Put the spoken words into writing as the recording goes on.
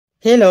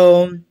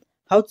Hello,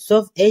 how to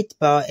solve 8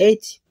 power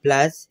 8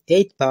 plus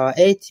 8 power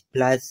 8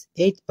 plus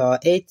 8 power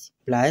 8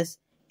 plus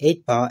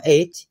 8 power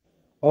 8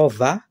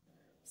 over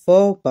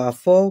 4 power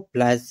 4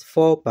 plus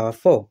 4 power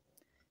 4.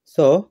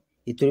 So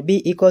it will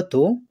be equal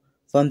to,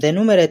 from the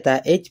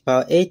numerator 8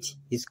 power 8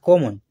 is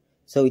common.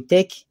 So we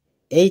take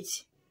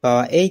 8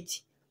 power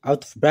 8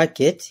 out of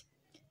bracket,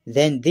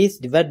 then this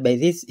divided by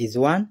this is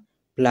 1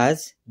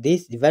 plus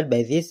this divided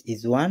by this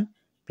is 1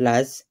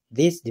 plus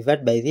this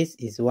divided by this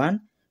is 1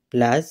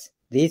 plus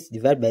this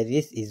divided by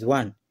this is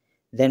 1.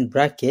 Then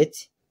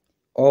bracket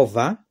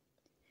over.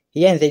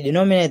 Here in the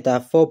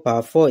denominator 4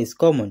 power 4 is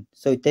common.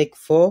 So we take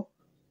 4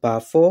 power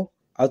 4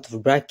 out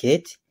of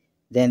bracket.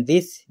 Then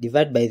this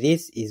divided by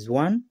this is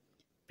 1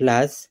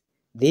 plus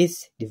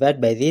this divided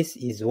by this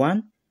is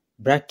 1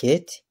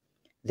 bracket.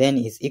 Then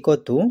is equal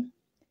to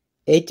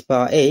 8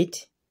 power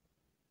 8.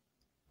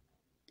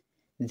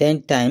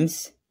 Then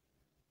times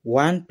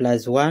 1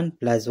 plus 1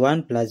 plus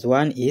 1 plus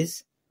 1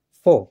 is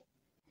 4.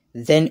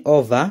 Then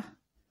over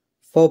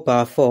 4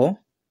 power 4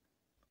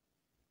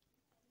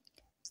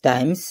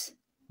 times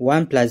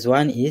 1 plus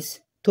 1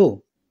 is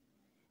 2.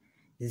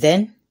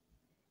 Then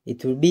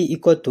it will be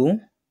equal to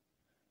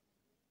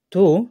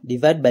 2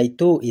 divided by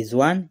 2 is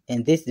 1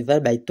 and this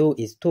divided by 2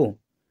 is 2.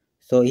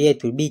 So here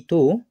it will be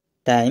 2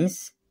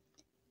 times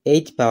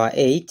 8 power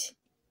 8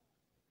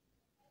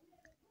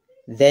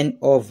 then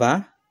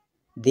over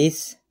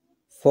this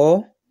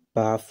 4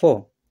 power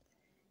 4.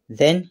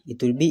 Then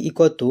it will be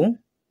equal to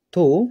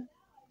 2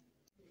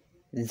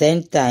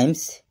 then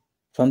times,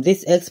 from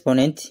this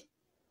exponent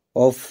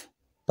of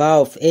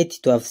power of 8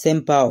 to have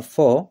same power of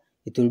 4,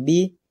 it will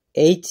be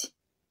 8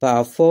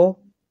 power 4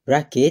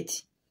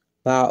 bracket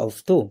power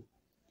of 2.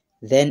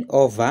 Then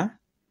over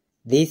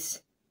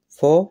this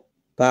 4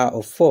 power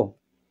of 4,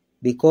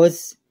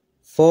 because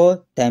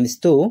 4 times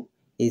 2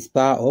 is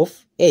power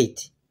of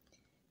 8.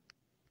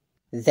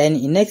 Then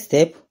in next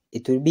step,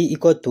 it will be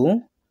equal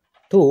to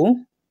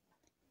 2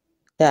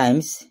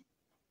 times,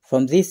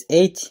 from this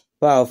 8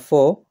 power of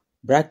 4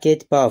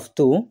 bracket power of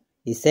 2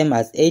 is same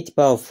as 8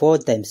 power of 4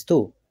 times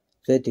 2.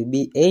 So it will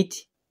be 8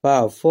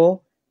 power of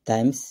 4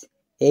 times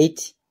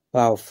 8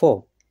 power of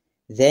 4.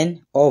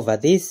 Then over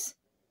this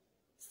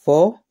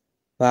 4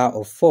 power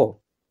of 4.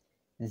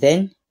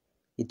 Then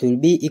it will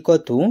be equal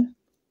to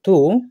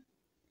 2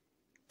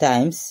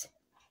 times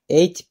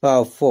 8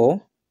 power of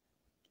 4.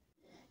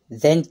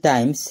 Then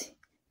times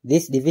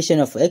this division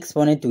of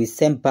exponent with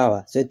same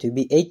power. So it will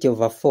be 8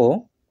 over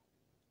 4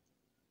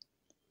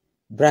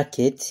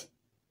 bracket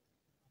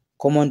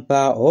common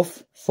power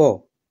of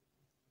 4.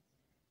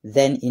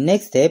 Then in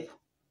next step,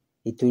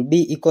 it will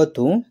be equal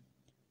to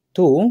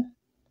 2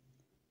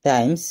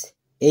 times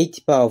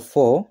 8 power of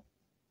 4.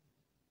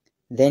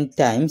 Then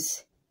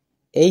times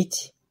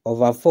 8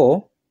 over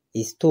 4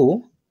 is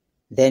 2.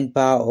 Then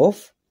power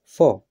of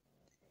 4.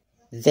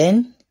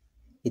 Then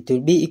it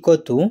will be equal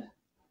to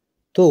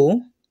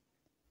 2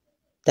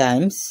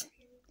 times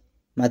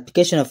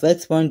multiplication of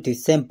exponent with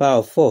same power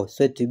of 4.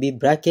 So it will be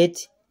bracket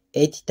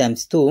 8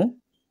 times 2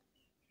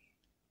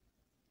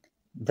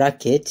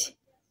 bracket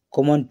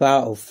common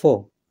power of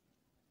 4.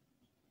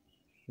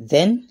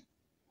 Then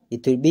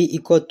it will be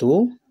equal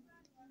to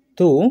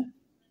 2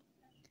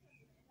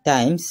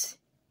 times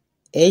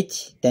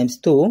 8 times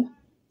 2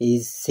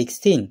 is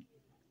 16.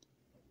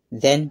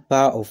 Then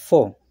power of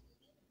 4.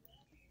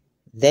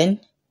 Then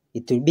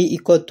it will be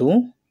equal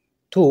to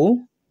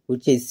 2,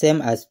 which is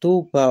same as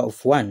 2 power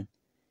of 1.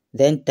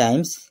 Then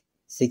times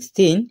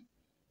 16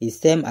 is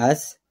same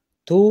as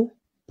 2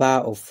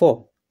 power of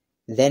 4.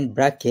 Then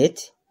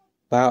bracket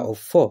power of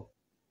 4.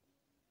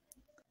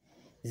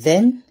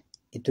 Then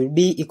it will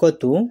be equal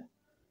to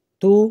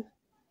 2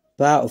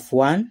 power of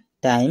 1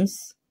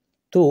 times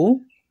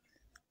 2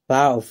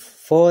 power of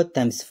 4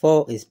 times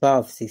 4 is power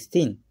of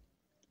 16.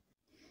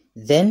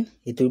 Then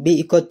it will be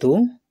equal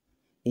to,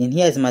 in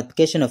here is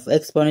multiplication of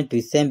exponent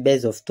with same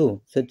base of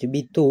 2. So it will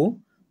be 2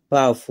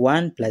 power of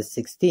 1 plus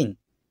 16.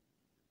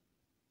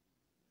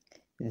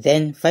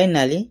 Then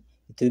finally,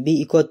 it will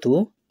be equal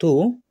to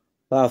 2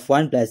 power of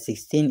 1 plus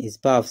 16 is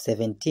power of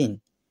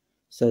 17.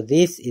 So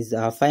this is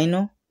our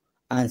final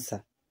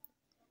answer.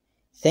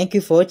 Thank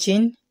you for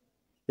watching.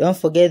 Don't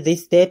forget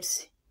these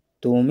steps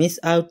to miss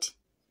out.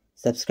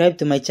 Subscribe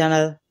to my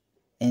channel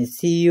and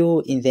see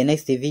you in the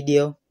next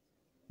video.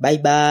 Bye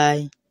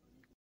bye.